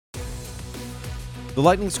The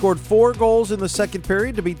Lightning scored 4 goals in the second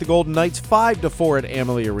period to beat the Golden Knights 5-4 at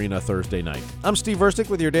Amalie Arena Thursday night. I'm Steve Verstick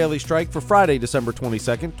with your Daily Strike for Friday, December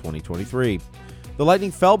 22nd, 2023. The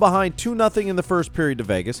Lightning fell behind 2-0 in the first period to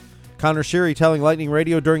Vegas. Connor Sheary telling Lightning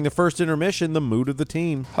Radio during the first intermission the mood of the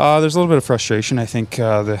team. There's a little bit of frustration. I think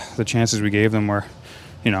the chances we gave them were,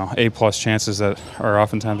 A-plus chances that are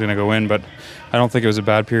oftentimes going to go in, but I don't think it was a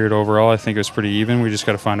bad period overall. I think it was pretty even. We just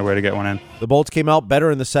got to find a way to get one in. The Bolts came out better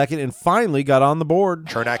in the second and finally got on the board.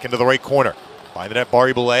 Chernak into the right corner. Behind the net,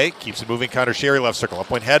 Barré-Boulet keeps it moving. Connor Sheary left circle. Up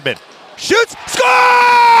point Hedman. Shoots!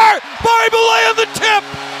 Score! Barré-Boulet on the tip!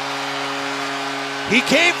 He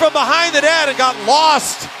came from behind the net and got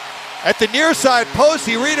lost at the near side post.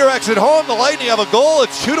 He redirects it home. The Lightning have a goal.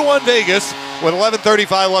 It's 2-1 Vegas with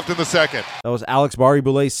 11:35 left in the second. That was Alex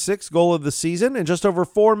Barré-Boulet's 6th goal of the season, and just over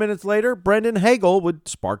 4 minutes later, Brendan Hagel would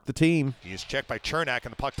spark the team. He is checked by Chernak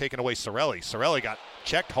and the puck taken away. Cirelli got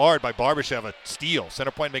checked hard by Barbashev. A steal.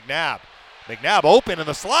 Center point McNabb. McNabb open in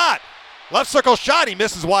the slot. Left circle shot. He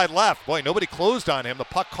misses wide left. Boy, nobody closed on him. The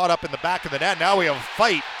puck caught up in the back of the net. Now we have a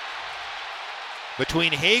fight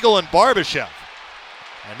between Hagel and Barbashev.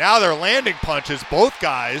 And now they're landing punches, both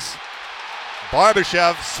guys.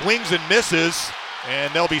 Barbashev swings and misses,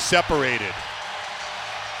 and they'll be separated.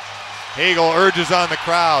 Hagel urges on the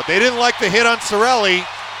crowd. They didn't like the hit on Cirelli.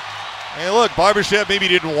 And look, Barbashev maybe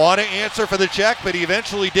didn't want to answer for the check, but he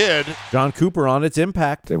eventually did. John Cooper on its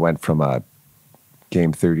impact. They went from a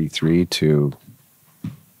game 33 to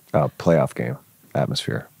a playoff game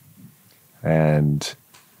atmosphere. And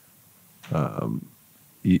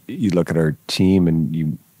you look at our team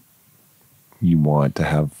and you want to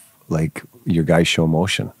have like your guys show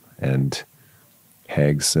emotion, and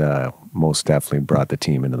Hags most definitely brought the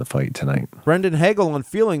team into the fight tonight. Brendan Hagel on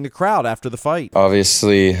feeling the crowd after the fight.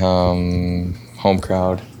 Obviously, home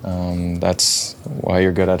crowd. That's why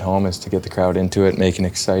you're good at home, is to get the crowd into it, make an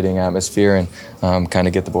exciting atmosphere, and kind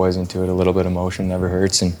of get the boys into it. A little bit of emotion never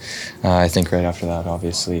hurts, and I think right after that,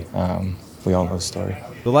 obviously, we all know the story.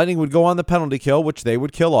 The Lightning would go on the penalty kill, which they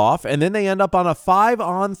would kill off, and then they end up on a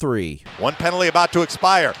 5-on-3. One penalty about to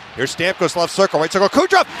expire. Here's Stamkos left circle, right circle.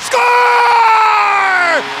 Kucherov, score!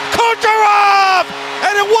 Kucherov!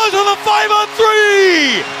 And it was on the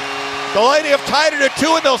 5-on-3! The Lightning have tied it at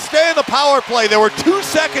 2, and they'll stay in the power play. There were 2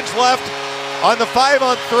 seconds left on the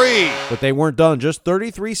 5-on-3. But they weren't done. Just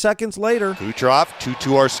 33 seconds later. Kucherov,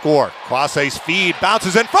 2-2 our score. Cross-ice feed,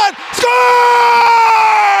 bounces in front. Score!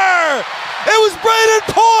 It was Brayden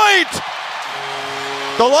Point!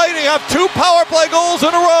 The Lightning have 2 power play goals in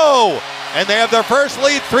a row, and they have their first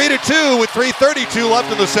lead 3-2 with 3:32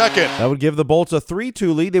 left in the second. That would give the Bolts a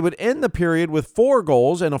 3-2 lead. They would end the period with 4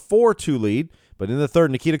 goals and a 4-2 lead. But in the third,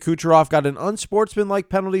 Nikita Kucherov got an unsportsmanlike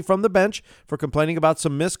penalty from the bench for complaining about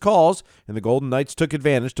some missed calls, and the Golden Knights took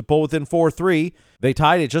advantage to pull within 4-3. They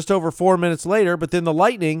tied it just over 4 minutes later, but then the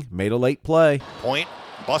Lightning made a late play. Point,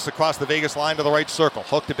 busts across the Vegas line to the right circle.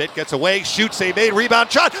 Hooked a bit, gets away, shoots, save made,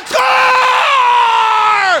 rebound shot. Score!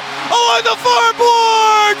 Along the far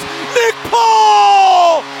boards, Nick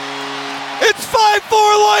Paul! It's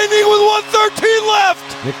 5-4 Lightning with 1:13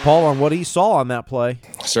 left. Nick Paul on what he saw on that play.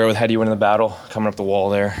 Started with Heddy winning the battle, coming up the wall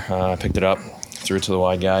there. Picked it up, threw it to the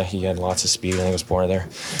wide guy. He had lots of speed. I think it was Borna there.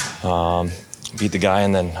 Beat the guy,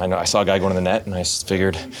 and then I saw a guy going to the net, and I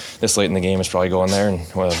figured this late in the game is probably going there. And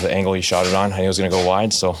the angle he shot it on, I knew it was going to go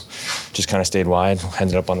wide, so just kind of stayed wide.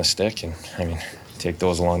 Ended up on the stick, and take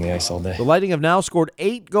those along the ice all day. The Lightning have now scored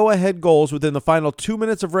 8 go-ahead goals within the final 2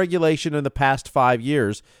 minutes of regulation in the past 5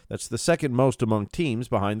 years. That's the second most among teams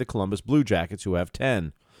behind the Columbus Blue Jackets, who have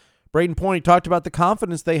 10. Brayden Point talked about the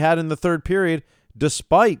confidence they had in the third period,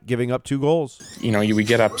 despite giving up 2 goals. We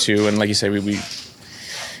get up 2, and like you say, we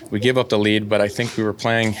gave up the lead, but I think we were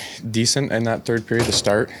playing decent in that third period to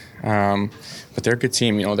start. But they're a good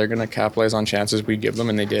team. They're going to capitalize on chances we give them,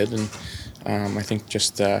 and they did. And I think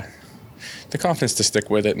just the confidence to stick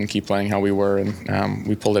with it and keep playing how we were, and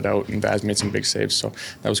we pulled it out, and Vaz made some big saves, so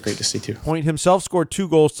that was great to see too. Point himself scored 2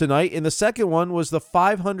 goals tonight, and the second one was the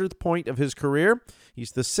 500th point of his career.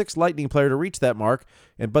 He's the 6th Lightning player to reach that mark,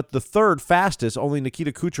 but the 3rd fastest. Only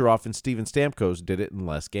Nikita Kucherov and Steven Stamkos did it in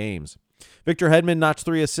less games. Victor Hedman notched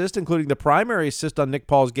 3 assists, including the primary assist on Nick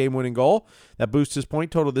Paul's game-winning goal. That boosts his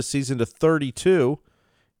point total this season to 32.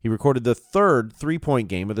 He recorded the 3rd 3-point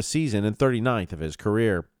game of the season and 39th of his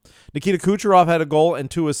career. Nikita Kucherov had a goal and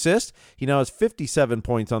 2 assists. He now has 57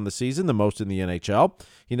 points on the season, the most in the NHL.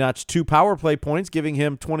 He notched 2 power play points, giving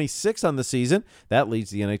him 26 on the season. That leads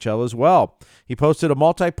the NHL as well. He posted a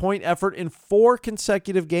multi-point effort in 4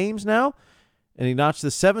 consecutive games now, and he notched the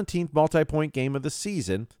 17th multi-point game of the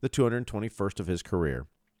season, the 221st of his career.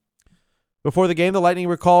 Before the game, the Lightning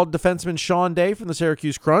recalled defenseman Sean Day from the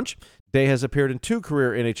Syracuse Crunch. Day has appeared in 2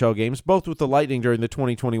 career NHL games, both with the Lightning during the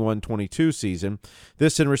 2021-22 season.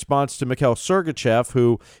 This in response to Mikhail Sergachev,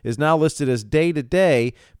 who is now listed as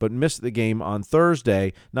day-to-day, but missed the game on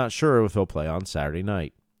Thursday. Not sure if he'll play on Saturday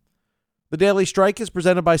night. The Daily Strike is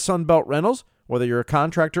presented by Sunbelt Rentals. Whether you're a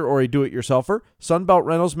contractor or a do-it-yourselfer, Sunbelt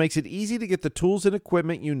Rentals makes it easy to get the tools and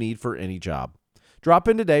equipment you need for any job. Drop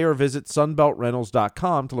in today or visit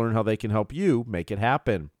sunbeltrentals.com to learn how they can help you make it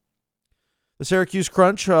happen. The Syracuse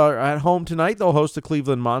Crunch are at home tonight. They'll host the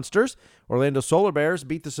Cleveland Monsters. Orlando Solar Bears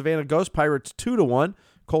beat the Savannah Ghost Pirates 2-1.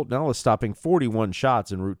 Colton Ellis stopping 41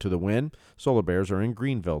 shots en route to the win. Solar Bears are in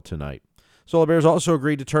Greenville tonight. Solar Bears also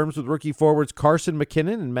agreed to terms with rookie forwards Carson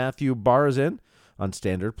McKinnon and Matthew Barazin on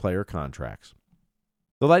standard player contracts.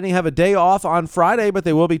 The Lightning have a day off on Friday, but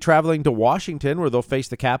they will be traveling to Washington, where they'll face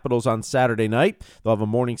the Capitals on Saturday night. They'll have a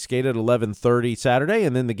morning skate at 11:30 Saturday,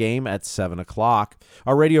 and then the game at 7 o'clock.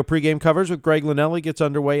 Our radio pregame coverage with Greg Linnelli gets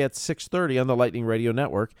underway at 6:30 on the Lightning Radio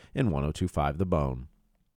Network and 102.5 The Bone.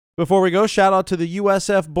 Before we go, shout out to the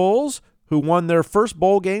USF Bulls, who won their first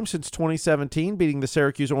bowl game since 2017, beating the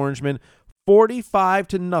Syracuse Orangemen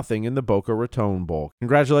 45-0 in the Boca Raton Bowl.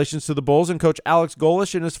 Congratulations to the Bulls and Coach Alex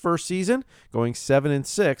Golish in his first season, going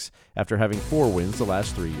 7-6 after having 4 wins the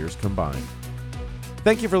last 3 years combined.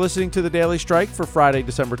 Thank you for listening to the Daily Strike for Friday,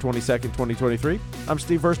 December 22nd, 2023. I'm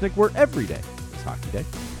Steve Versnick, where every day is Hockey Day.